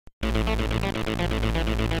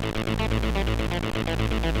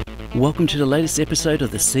Welcome to the latest episode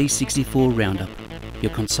of the C64 Round Up,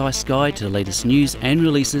 your concise guide to the latest news and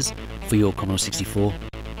releases for your Commodore 64.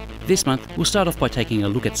 This month, we'll start off by taking a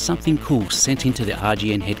look at something cool sent into the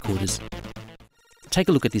RGN headquarters. Take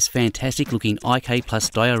a look at this fantastic looking IK Plus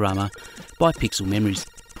diorama by Pixel Memories.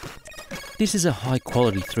 This is a high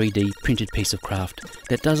quality 3D printed piece of craft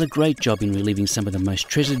that does a great job in reliving some of the most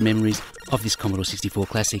treasured memories of this Commodore 64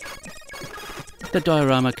 classic. The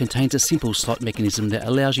diorama contains a simple slot mechanism that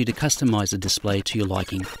allows you to customize the display to your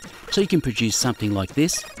liking, so you can produce something like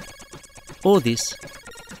this, or this,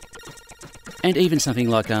 and even something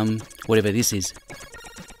like whatever this is.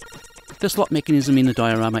 The slot mechanism in the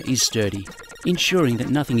diorama is sturdy, ensuring that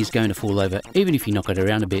nothing is going to fall over even if you knock it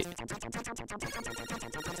around a bit.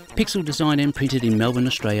 Pixel designed and printed in Melbourne,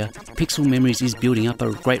 Australia, Pixel Memories is building up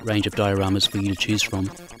a great range of dioramas for you to choose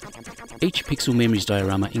from. Each Pixel Memories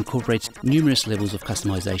diorama incorporates numerous levels of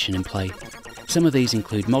customization and play. Some of these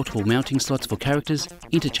include multiple mounting slots for characters,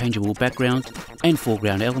 interchangeable background and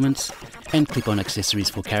foreground elements, and clip-on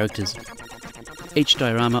accessories for characters. Each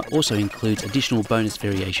diorama also includes additional bonus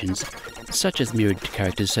variations, such as mirrored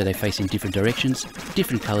characters so they face in different directions,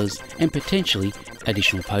 different colours, and potentially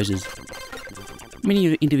additional poses.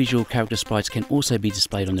 Many individual character sprites can also be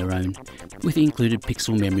displayed on their own, with included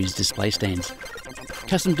Pixel Memories display stands.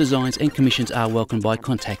 Custom designs and commissions are welcomed by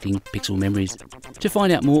contacting Pixel Memories. To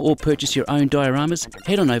find out more or purchase your own dioramas,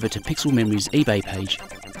 head on over to Pixel Memories' eBay page.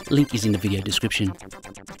 Link is in the video description.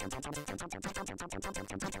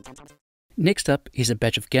 Next up is a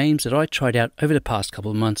batch of games that I tried out over the past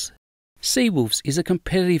couple of months. Seawolves is a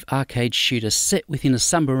competitive arcade shooter set within a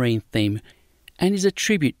submarine theme and is a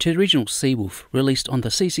tribute to the original Seawolf released on the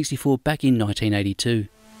C64 back in 1982.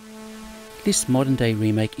 This modern day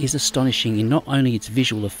remake is astonishing in not only its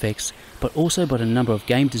visual effects but also by the number of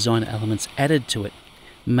game design elements added to it,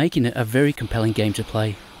 making it a very compelling game to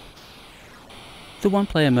play. The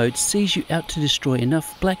one-player mode sees you out to destroy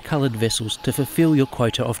enough black-coloured vessels to fulfill your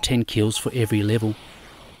quota of 10 kills for every level.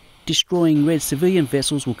 Destroying red civilian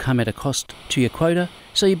vessels will come at a cost to your quota,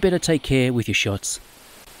 so you better take care with your shots.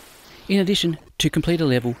 In addition, to complete a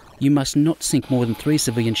level, you must not sink more than 3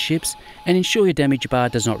 civilian ships and ensure your damage bar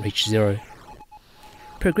does not reach 0.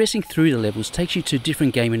 Progressing through the levels takes you to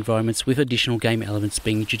different game environments with additional game elements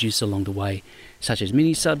being introduced along the way, such as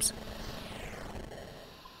mini-subs,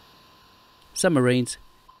 submarines,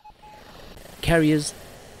 carriers,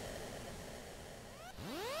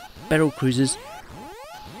 battle cruisers,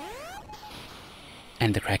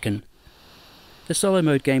 and the Kraken. The solo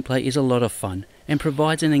mode gameplay is a lot of fun and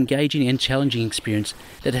provides an engaging and challenging experience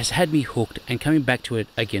that has had me hooked and coming back to it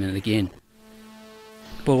again and again.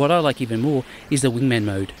 But what I like even more is the wingman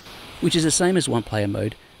mode, which is the same as one player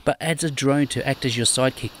mode but adds a drone to act as your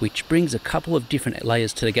sidekick, which brings a couple of different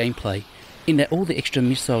layers to the gameplay, in that all the extra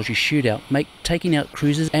missiles you shoot out make taking out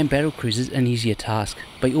cruisers and battle cruisers an easier task,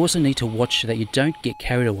 but you also need to watch so that you don't get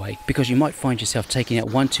carried away because you might find yourself taking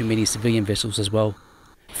out one too many civilian vessels as well.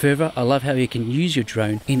 Further, I love how you can use your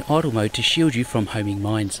drone in idle mode to shield you from homing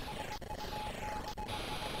mines.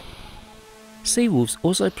 Seawolves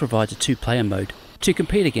also provides a 2-player mode to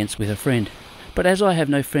compete against with a friend, but as I have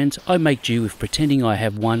no friends, I make do with pretending I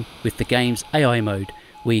have one with the game's AI mode,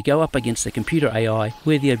 where you go up against the computer AI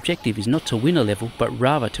where the objective is not to win a level but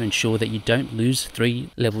rather to ensure that you don't lose 3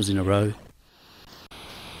 levels in a row.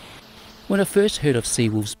 When I first heard of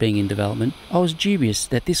Seawolves being in development, I was dubious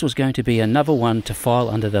that this was going to be another one to file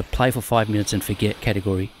under the play for 5 minutes and forget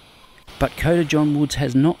category. But coder John Woods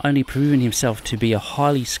has not only proven himself to be a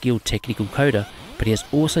highly skilled technical coder, but he has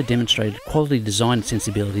also demonstrated quality design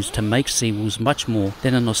sensibilities to make Seawolves much more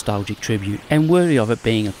than a nostalgic tribute, and worthy of it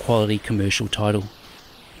being a quality commercial title.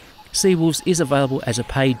 Seawolves is available as a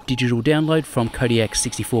paid digital download from Kodiak's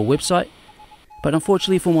 64 website, but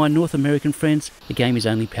unfortunately for my North American friends, the game is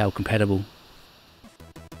only PAL compatible.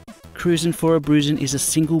 Cruisin' for a Bruisin' is a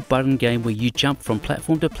single button game where you jump from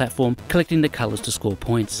platform to platform collecting the colours to score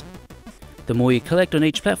points. The more you collect on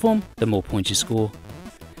each platform, the more points you score.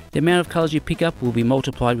 The amount of colours you pick up will be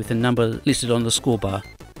multiplied with the number listed on the score bar.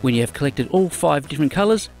 When you have collected all 5 different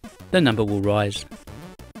colours, the number will rise.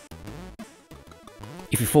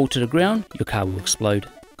 If you fall to the ground, your car will explode.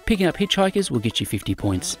 Picking up hitchhikers will get you 50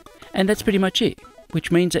 points. And that's pretty much it,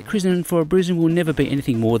 which means that Cruisin' for a Bruisin' will never be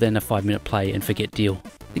anything more than a 5-minute play and forget deal.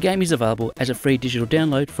 The game is available as a free digital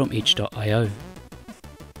download from itch.io.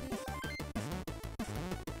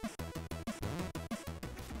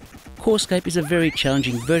 Corescape is a very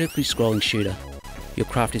challenging vertically scrolling shooter. Your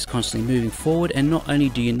craft is constantly moving forward, and not only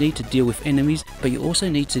do you need to deal with enemies, but you also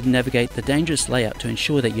need to navigate the dangerous layout to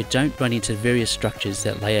ensure that you don't run into various structures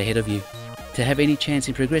that lay ahead of you. To have any chance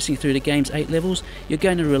in progressing through the game's 8 levels, you're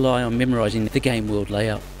going to rely on memorising the game world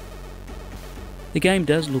layout. The game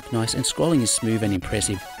does look nice and scrolling is smooth and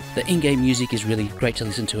impressive. The in-game music is really great to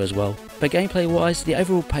listen to as well, but gameplay wise, the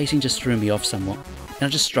overall pacing just threw me off somewhat, and I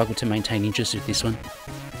just struggled to maintain interest with this one.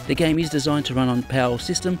 The game is designed to run on PAL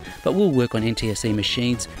system, but will work on NTSC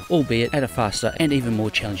machines, albeit at a faster and even more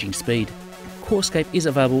challenging speed. Corescape is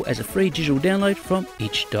available as a free digital download from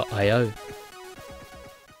itch.io.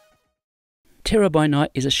 Terror by Night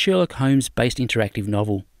is a Sherlock Holmes based interactive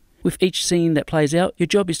novel. With each scene that plays out, your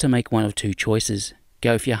job is to make one of two choices.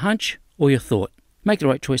 Go with your hunch or your thought. Make the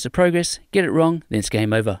right choice to progress, get it wrong, then it's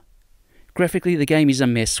game over. Graphically, the game is a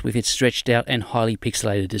mess with its stretched out and highly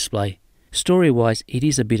pixelated display. Story-wise, it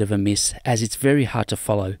is a bit of a miss, as it's very hard to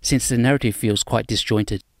follow, since the narrative feels quite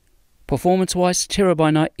disjointed. Performance-wise, Terror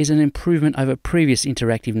by Night is an improvement over previous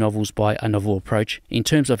interactive novels by a novel approach in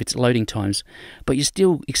terms of its loading times, but you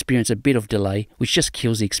still experience a bit of delay, which just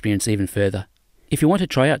kills the experience even further. If you want to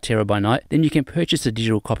try out Terror by Night, then you can purchase a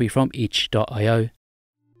digital copy from itch.io.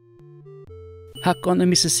 Huck on the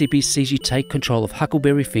Mississippi sees you take control of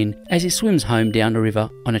Huckleberry Finn as he swims home down the river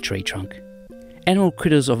on a tree trunk. Animal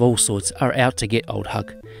critters of all sorts are out to get old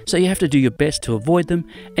Huck, so you have to do your best to avoid them,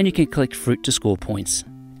 and you can collect fruit to score points.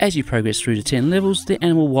 As you progress through the 10 levels, the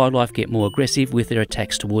animal wildlife get more aggressive with their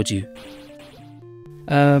attacks towards you.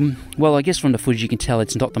 Well, I guess from the footage you can tell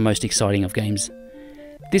it's not the most exciting of games.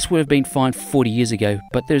 This would have been fine 40 years ago,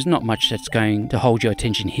 but there's not much that's going to hold your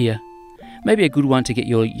attention here. Maybe a good one to get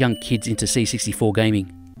your young kids into C64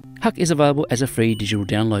 gaming. Huck is available as a free digital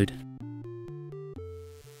download.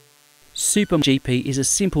 Super GP is a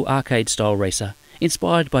simple arcade-style racer,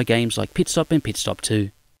 inspired by games like Pit Stop and Pit Stop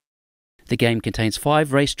 2. The game contains 5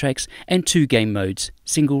 racetracks and 2 game modes,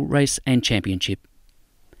 Single, Race and Championship.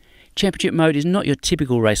 Championship mode is not your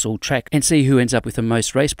typical race all track and see who ends up with the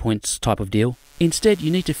most race points type of deal. Instead,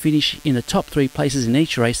 you need to finish in the top 3 places in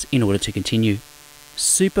each race in order to continue.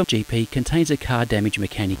 Super GP contains a car damage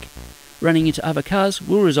mechanic. Running into other cars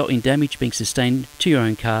will result in damage being sustained to your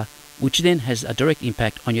own car, which then has a direct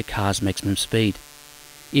impact on your car's maximum speed.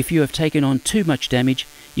 If you have taken on too much damage,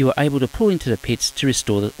 you are able to pull into the pits to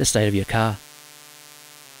restore the state of your car.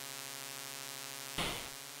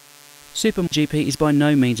 Super GP is by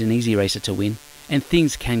no means an easy racer to win, and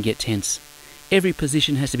things can get tense. Every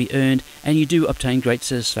position has to be earned, and you do obtain great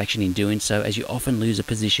satisfaction in doing so, as you often lose a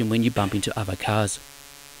position when you bump into other cars.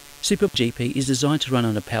 Super GP is designed to run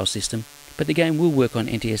on a PAL system, but the game will work on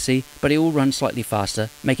NTSC, but it will run slightly faster,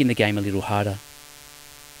 making the game a little harder.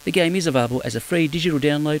 The game is available as a free digital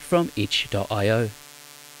download from itch.io.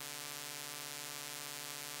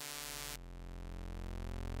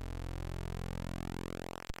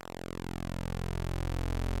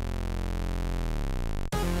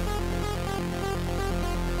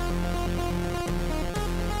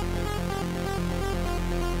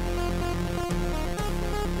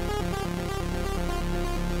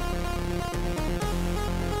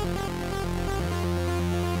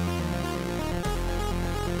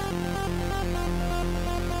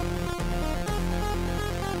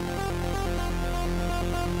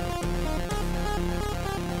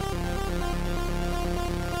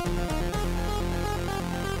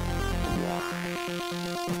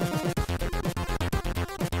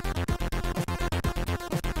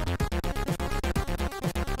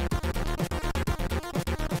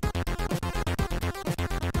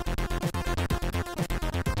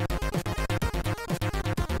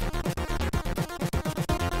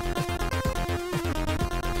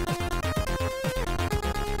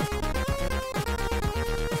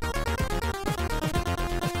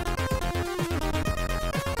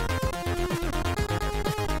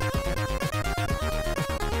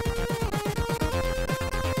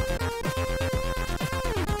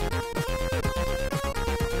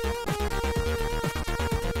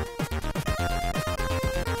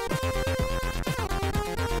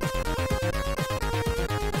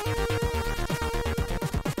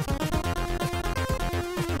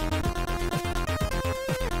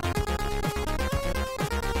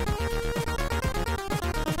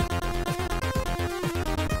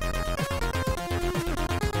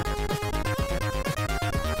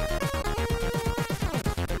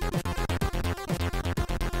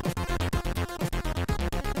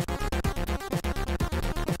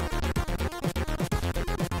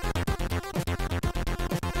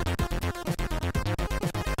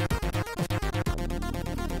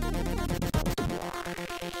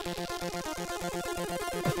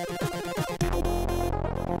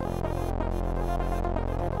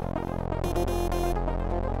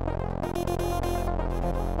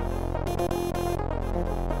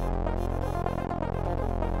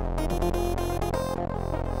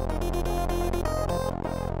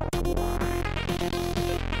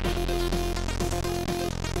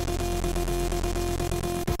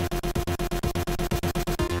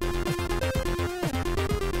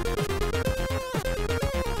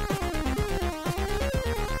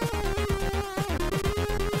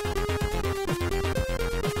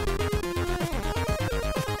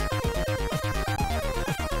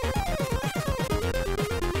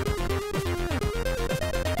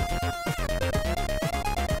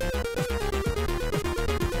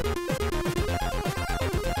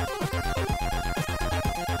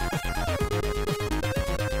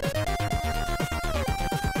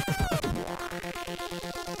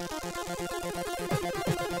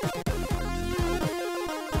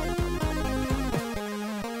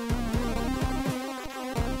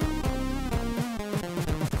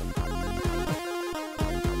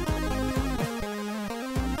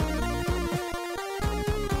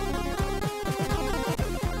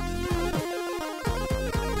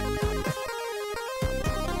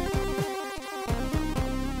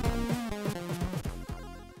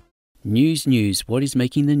 News, what is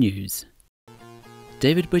making the news?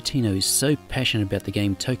 David Bottino is so passionate about the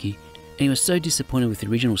game Toki, and he was so disappointed with the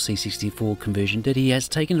original C64 conversion that he has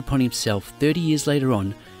taken upon himself 30 years later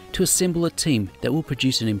on to assemble a team that will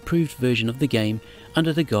produce an improved version of the game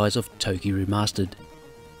under the guise of Toki Remastered.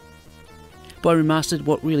 By remastered,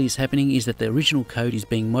 what really is happening is that the original code is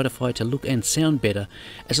being modified to look and sound better,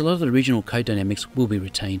 as a lot of the original code dynamics will be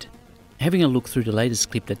retained. Having a look through the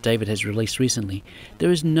latest clip that David has released recently,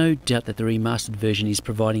 there is no doubt that the remastered version is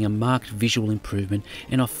providing a marked visual improvement,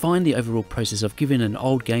 and I find the overall process of giving an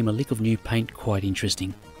old game a lick of new paint quite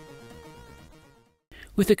interesting.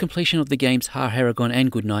 With the completion of the games Har Haragon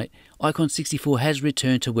and Goodnight, Icon 64 has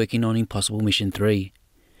returned to working on Impossible Mission 3.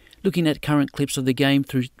 Looking at current clips of the game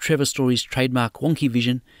through Trevor Story's trademark wonky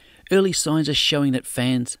vision, early signs are showing that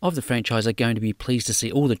fans of the franchise are going to be pleased to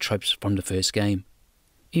see all the tropes from the first game.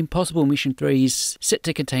 Impossible Mission 3 is set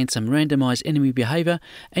to contain some randomised enemy behaviour,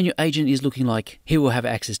 and your agent is looking like he will have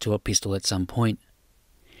access to a pistol at some point.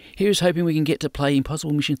 Here's hoping we can get to play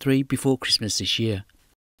Impossible Mission 3 before Christmas this year.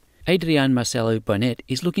 Adrian Marcelo Bonet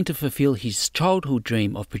is looking to fulfil his childhood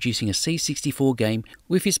dream of producing a C64 game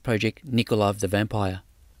with his project Nikolai the Vampire.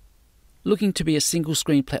 Looking to be a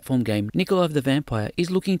single-screen platform game, Nikolai the Vampire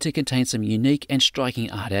is looking to contain some unique and striking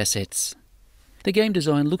art assets. The game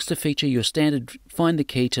design looks to feature your standard find the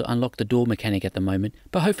key to unlock the door mechanic at the moment,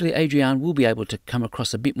 but hopefully Adrian will be able to come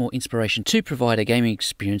across a bit more inspiration to provide a gaming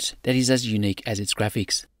experience that is as unique as its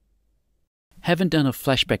graphics. Haven't done a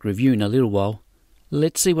Flashback review in a little while.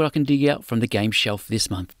 Let's see what I can dig out from the game shelf this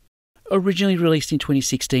month. Originally released in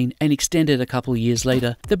 2016 and extended a couple of years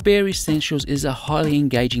later, The Bare Essentials is a highly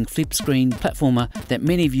engaging flip-screen platformer that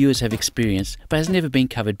many viewers have experienced but has never been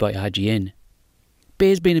covered by RGN.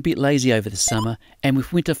 Bear's been a bit lazy over the summer, and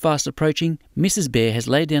with winter fast approaching, Mrs. Bear has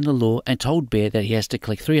laid down the law and told Bear that he has to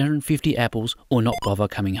collect 350 apples or not bother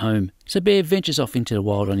coming home. So Bear ventures off into the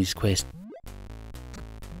wild on his quest.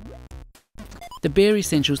 The Bare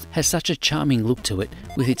Essentials has such a charming look to it,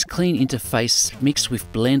 with its clean interface mixed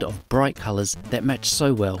with blend of bright colours that match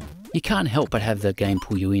so well. You can't help but have the game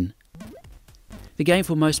pull you in. The game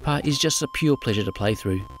for most part is just a pure pleasure to play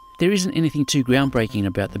through. There isn't anything too groundbreaking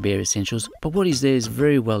about the Bare Essentials, but what is there is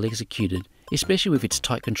very well executed, especially with its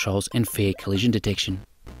tight controls and fair collision detection.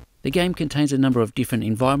 The game contains a number of different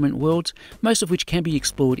environment worlds, most of which can be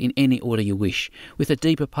explored in any order you wish, with the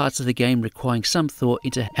deeper parts of the game requiring some thought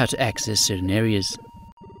into how to access certain areas.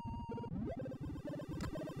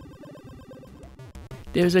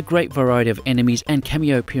 There is a great variety of enemies and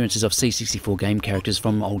cameo appearances of C64 game characters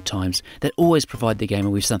from old times that always provide the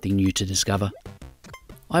gamer with something new to discover.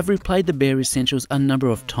 I've replayed the Bare Essentials a number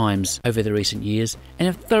of times over the recent years and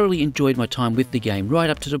have thoroughly enjoyed my time with the game right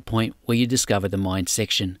up to the point where you discover the mine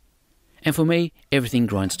section. And for me, everything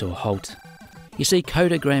grinds to a halt. You see,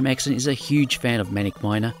 Coda Graham Axon is a huge fan of Manic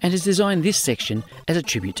Miner and has designed this section as a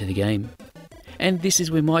tribute to the game. And this is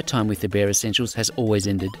where my time with the Bare Essentials has always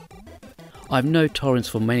ended. I have no tolerance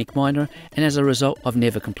for Manic Miner, and as a result I've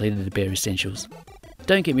never completed the Bare Essentials.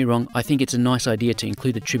 Don't get me wrong, I think it's a nice idea to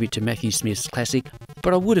include a tribute to Matthew Smith's classic,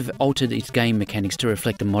 but I would have altered its game mechanics to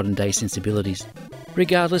reflect the modern day sensibilities.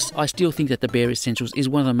 Regardless, I still think that the Bare Essentials is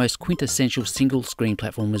one of the most quintessential single-screen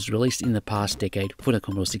platformers released in the past decade for the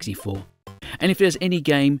Commodore 64. And if there's any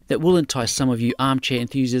game that will entice some of you armchair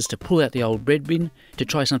enthusiasts to pull out the old bread bin to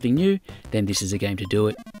try something new, then this is a game to do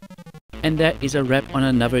it. And that is a wrap on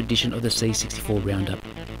another edition of the C64 Roundup.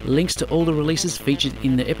 Links to all the releases featured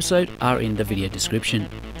in the episode are in the video description.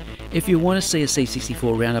 If you want to see a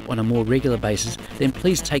C64 Roundup on a more regular basis, then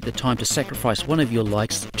please take the time to sacrifice one of your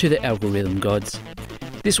likes to the algorithm gods.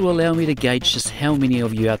 This will allow me to gauge just how many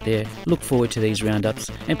of you out there look forward to these roundups,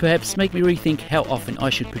 and perhaps make me rethink how often I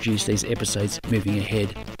should produce these episodes moving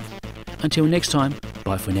ahead. Until next time,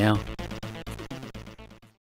 bye for now.